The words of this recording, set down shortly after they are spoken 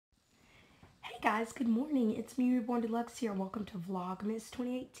Guys, good morning. It's me, Reborn Deluxe here. Welcome to Vlogmas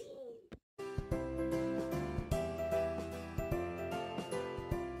 2018.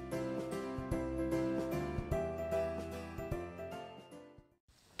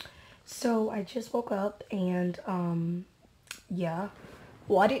 So I just woke up and yeah.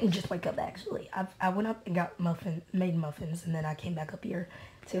 Well, I didn't just wake up actually. I went up and made muffins, and then I came back up here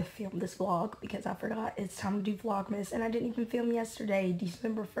to film this vlog because I forgot it's time to do Vlogmas, and I didn't even film yesterday,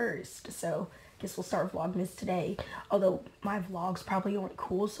 December 1st. So I guess we'll start Vlogmas today. Although my vlogs probably aren't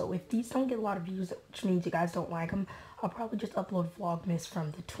cool, so if these don't get a lot of views, which means you guys don't like them, I'll probably just upload Vlogmas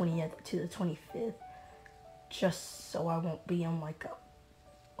from the 20th to the 25th, just so I won't be on like a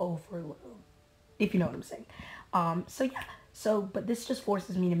overload, if you know what I'm saying. So yeah. So, but this just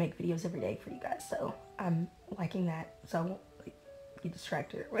forces me to make videos every day for you guys, so I'm liking that, so I won't like get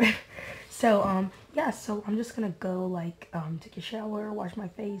distracted or whatever. So, yeah, so I'm just gonna go like take a shower, wash my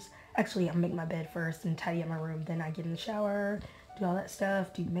face. Actually, I'm making my bed first and tidy up my room, then I get in the shower, do all that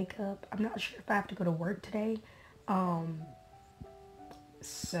stuff, do makeup. I'm not sure if I have to go to work today.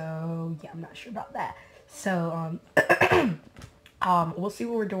 So yeah, I'm not sure about that. So we'll see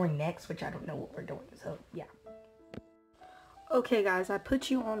what we're doing next, which I don't know what we're doing, so yeah. Okay guys, I put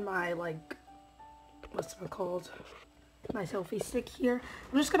you on my, like, what's it called? My selfie stick here.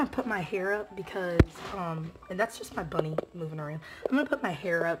 I'm just gonna put my hair up because, and that's just my bunny moving around. I'm gonna put my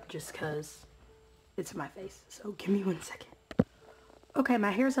hair up just because it's in my face. So give me 1 second. Okay,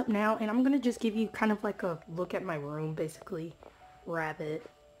 my hair's up now, and I'm gonna just give you kind of like a look at my room, basically. Rabbit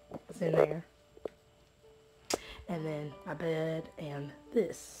is in there. And then my bed, and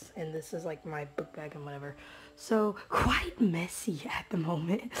this is like my book bag and whatever. So quite messy at the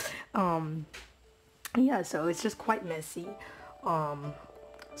moment. Yeah, so it's just quite messy.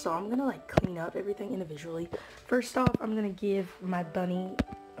 So I'm gonna like clean up everything individually. First off, I'm gonna give my bunny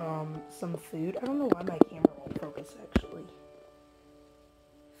some food. I don't know why my camera won't focus actually.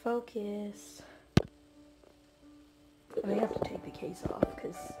 Focus. I may have to take the case off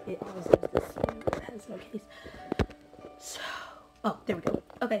because it always has this thing that has no case. So, oh, there we go.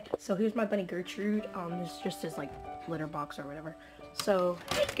 Okay, so here's my bunny Gertrude. This is just his like litter box or whatever. So,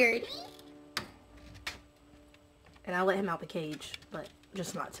 hey Gertie. And I'll let him out the cage, but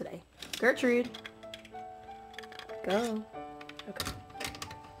just not today. Gertrude, go. Okay.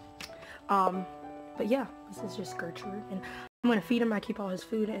 But yeah, this is just Gertrude, and I'm gonna feed him. I keep all his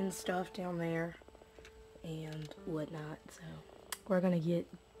food and stuff down there and whatnot. So we're gonna get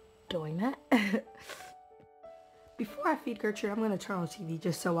doing that. Before I feed Gertrude, I'm going to turn on TV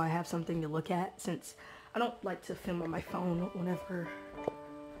just so I have something to look at, since I don't like to film on my phone whenever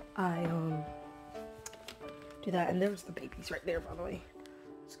I do that. And there's the babies right there, by the way.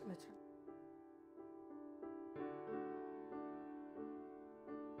 Just gonna turn.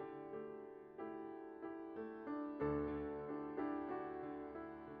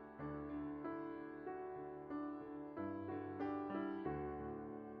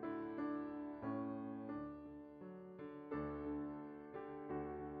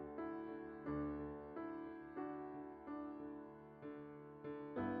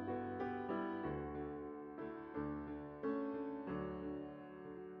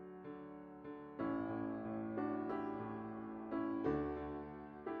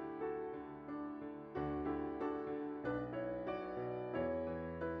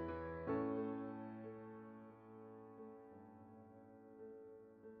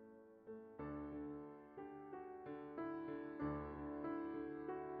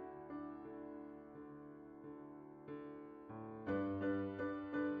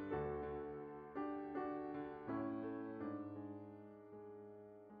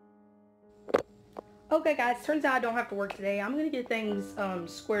 Okay guys, turns out I don't have to work today. I'm gonna get things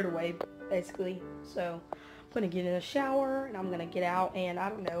squared away, basically. So I'm gonna get in a shower and I'm gonna get out, and I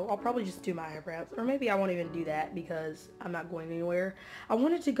don't know, I'll probably just do my eyebrows, or maybe I won't even do that because I'm not going anywhere. I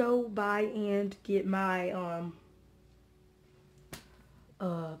wanted to go by and get my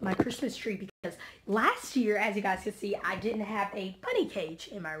my Christmas tree, because last year, as you guys can see, I didn't have a bunny cage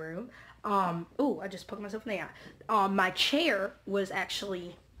in my room. Oh, I just poked myself in the eye. My chair was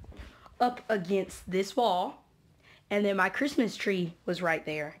actually up against this wall, and then my Christmas tree was right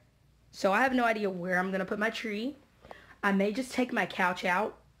there. So I have no idea where I'm gonna put my tree. I may just take my couch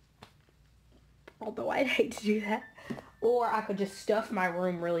out, although I'd hate to do that, or I could just stuff my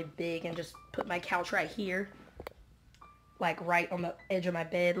room really big and just put my couch right here, like right on the edge of my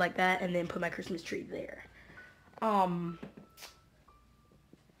bed like that, and then put my Christmas tree there.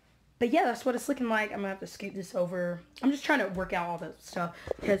 But yeah, that's what it's looking like. I'm gonna have to scoot this over. I'm just trying to work out all the stuff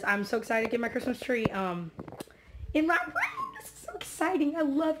because I'm so excited to get my Christmas tree in my room. This is so exciting. exciting. I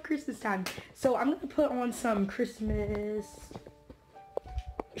love Christmas time. So I'm gonna put on some Christmas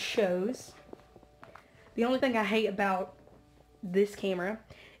shows. The only thing I hate about this camera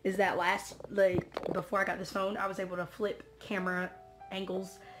is that before I got this phone, I was able to flip camera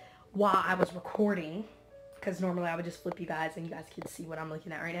angles while I was recording, because normally I would just flip you guys and you guys can see what I'm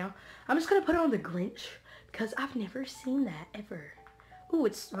looking at right now. I'm just gonna put on the Grinch because I've never seen that ever. Ooh,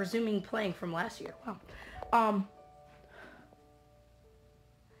 it's resuming playing from last year. Wow.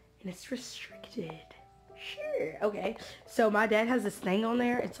 And it's restricted. Sure. Okay. So my dad has this thing on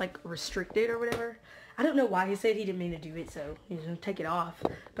there. It's like restricted or whatever. I don't know why. He said he didn't mean to do it, so he's gonna take it off.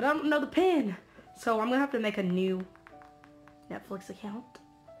 But I don't know the pin. So I'm gonna have to make a new Netflix account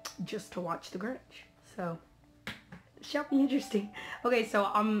just to watch the Grinch. So shall be interesting. Okay,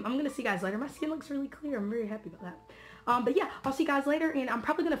 so I'm gonna see you guys later. My skin looks really clear. I'm very happy about that. But yeah, I'll see you guys later, and I'm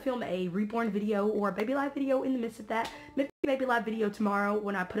probably gonna film a reborn video or a baby live video in the midst of that. Maybe a baby live video tomorrow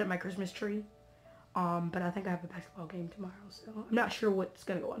when I put up my Christmas tree. But I think I have a basketball game tomorrow, so I'm not sure what's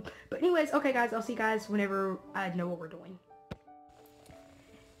gonna go on. But anyways, okay guys, I'll see you guys whenever I know what we're doing.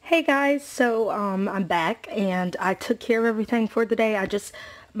 Hey guys, so I'm back and I took care of everything for the day.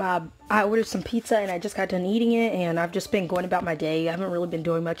 I ordered some pizza and I just got done eating it, and I've just been going about my day. I haven't really been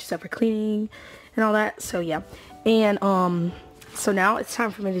doing much except for cleaning and all that, so yeah. And so now it's time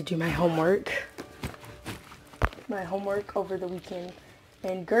for me to do my homework. My homework over the weekend.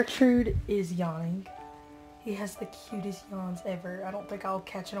 And Gertrude is yawning. He has the cutest yawns ever. I don't think I'll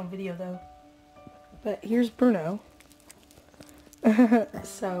catch it on video though. But here's Bruno.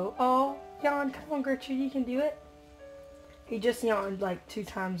 So, oh, yawn, come on Gertrude, you can do it. He just yawned like 2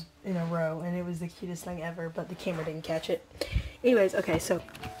 times in a row and it was the cutest thing ever, but the camera didn't catch it. Anyways, okay, so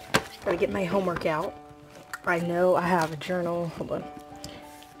gotta get my homework out. I know I have a journal. Hold on.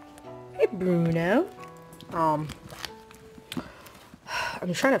 Hey Bruno. I'm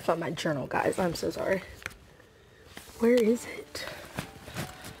trying to find my journal, guys. I'm so sorry. Where is it?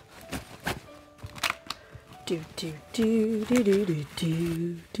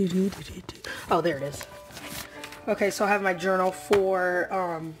 Oh, there it is. Okay, so I have my journal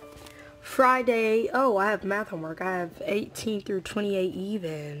for Friday. Oh, I have math homework. I have 18 through 28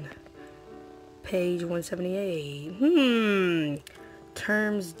 even. Page 178.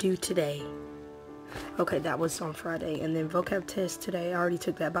 Terms due today. Okay, that was on Friday. And then vocab test today. I already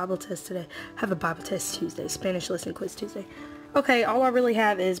took that. Bible test today. I have a Bible test Tuesday. Spanish lesson quiz Tuesday. Okay, all I really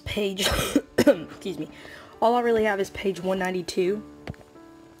have is page excuse me. All I really have is page 192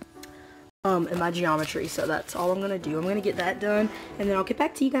 in my geometry. So that's all I'm gonna do. I'm gonna get that done and then I'll get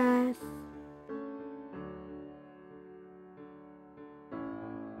back to you guys.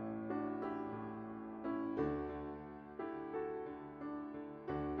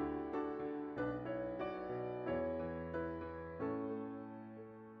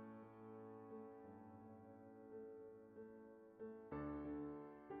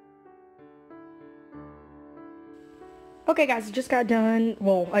 Okay guys, I just got done,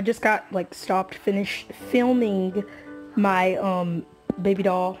 well, I just got finished filming my baby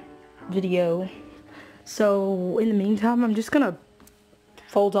doll video. So in the meantime, I'm just gonna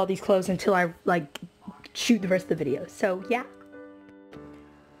fold all these clothes until I shoot the rest of the video. So yeah.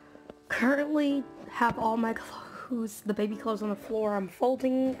 Currently have all my clothes, the baby clothes on the floor. I'm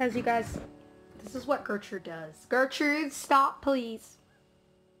folding, as you guys, this is what Gertrude does. Gertrude, stop please.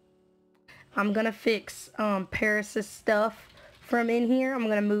 I'm gonna fix Paris's stuff from in here. I'm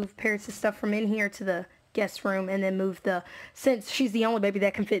gonna move Paris's stuff from in here to the guest room, and then move since she's the only baby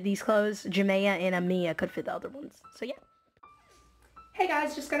that can fit these clothes, Jamea and Amia could fit the other ones. So yeah. Hey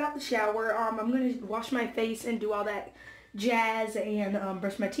guys, just got out the shower. I'm gonna wash my face and do all that jazz and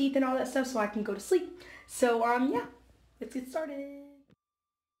brush my teeth and all that stuff so I can go to sleep. So yeah, let's get started.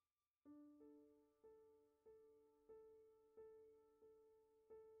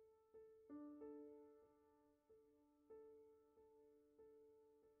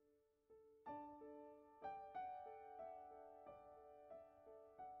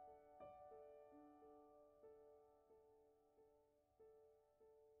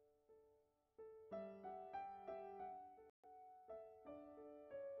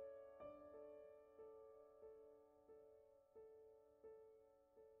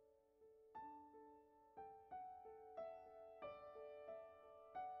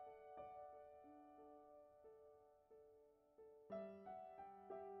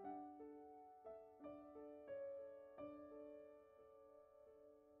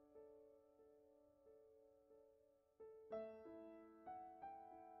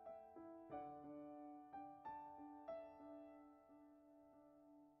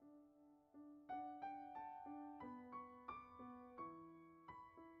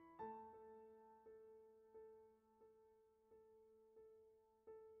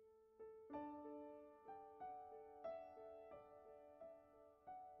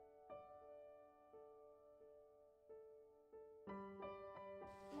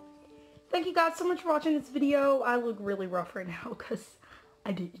 Thank you guys so much for watching this video. I look really rough right now because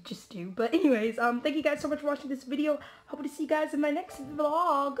I just do. But anyways, thank you guys so much for watching this video. Hope to see you guys in my next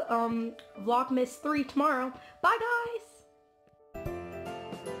vlog. Vlogmas 3 tomorrow. Bye guys!